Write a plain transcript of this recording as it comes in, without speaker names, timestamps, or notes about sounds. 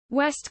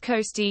West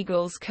Coast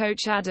Eagles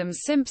coach Adam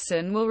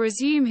Simpson will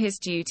resume his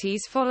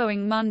duties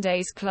following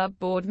Monday's club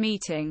board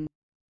meeting,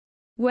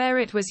 where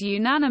it was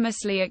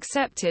unanimously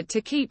accepted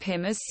to keep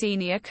him as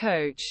senior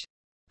coach.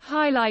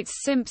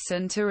 Highlights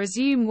Simpson to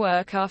resume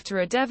work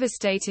after a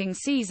devastating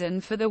season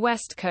for the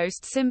West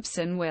Coast.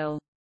 Simpson will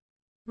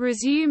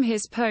resume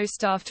his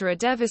post after a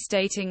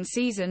devastating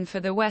season for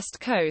the West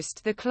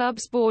Coast. The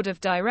club's board of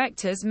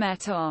directors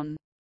met on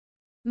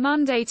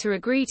Monday to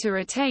agree to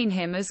retain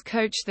him as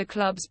coach. The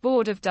club's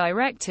board of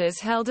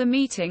directors held a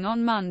meeting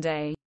on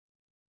Monday,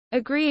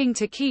 agreeing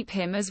to keep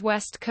him as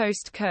West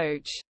Coast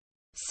coach,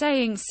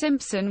 saying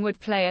Simpson would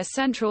play a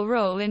central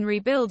role in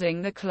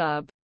rebuilding the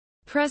club.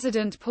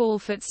 President Paul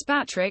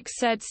Fitzpatrick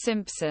said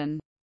Simpson,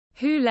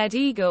 who led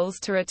Eagles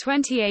to a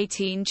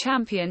 2018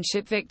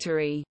 championship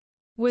victory,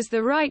 was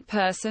the right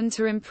person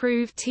to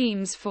improve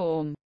team's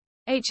form.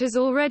 H has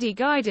already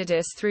guided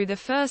us through the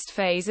first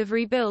phase of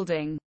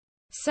rebuilding,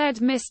 said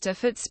Mr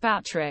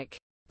Fitzpatrick.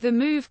 The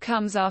move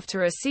comes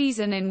after a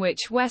season in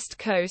which West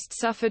Coast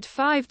suffered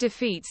 5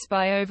 defeats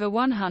by over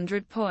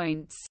 100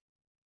 points.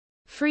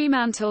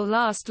 Fremantle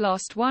last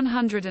lost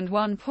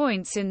 101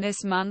 points in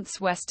this month's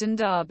Western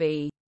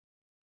Derby.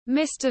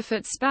 Mr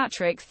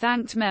Fitzpatrick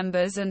thanked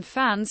members and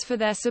fans for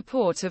their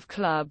support of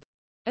club,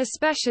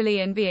 especially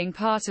in being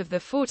part of the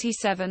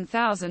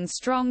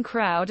 47,000-strong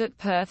crowd at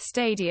Perth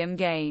Stadium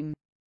game.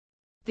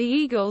 The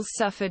Eagles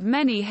suffered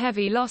many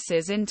heavy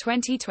losses in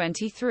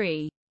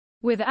 2023,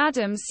 with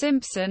Adam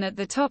Simpson at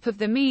the top of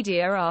the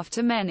media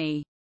after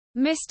many.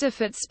 Mr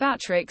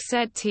Fitzpatrick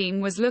said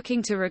team was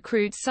looking to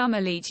recruit some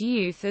elite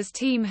youth as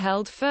team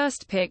held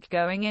first pick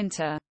going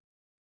into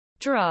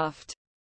draft.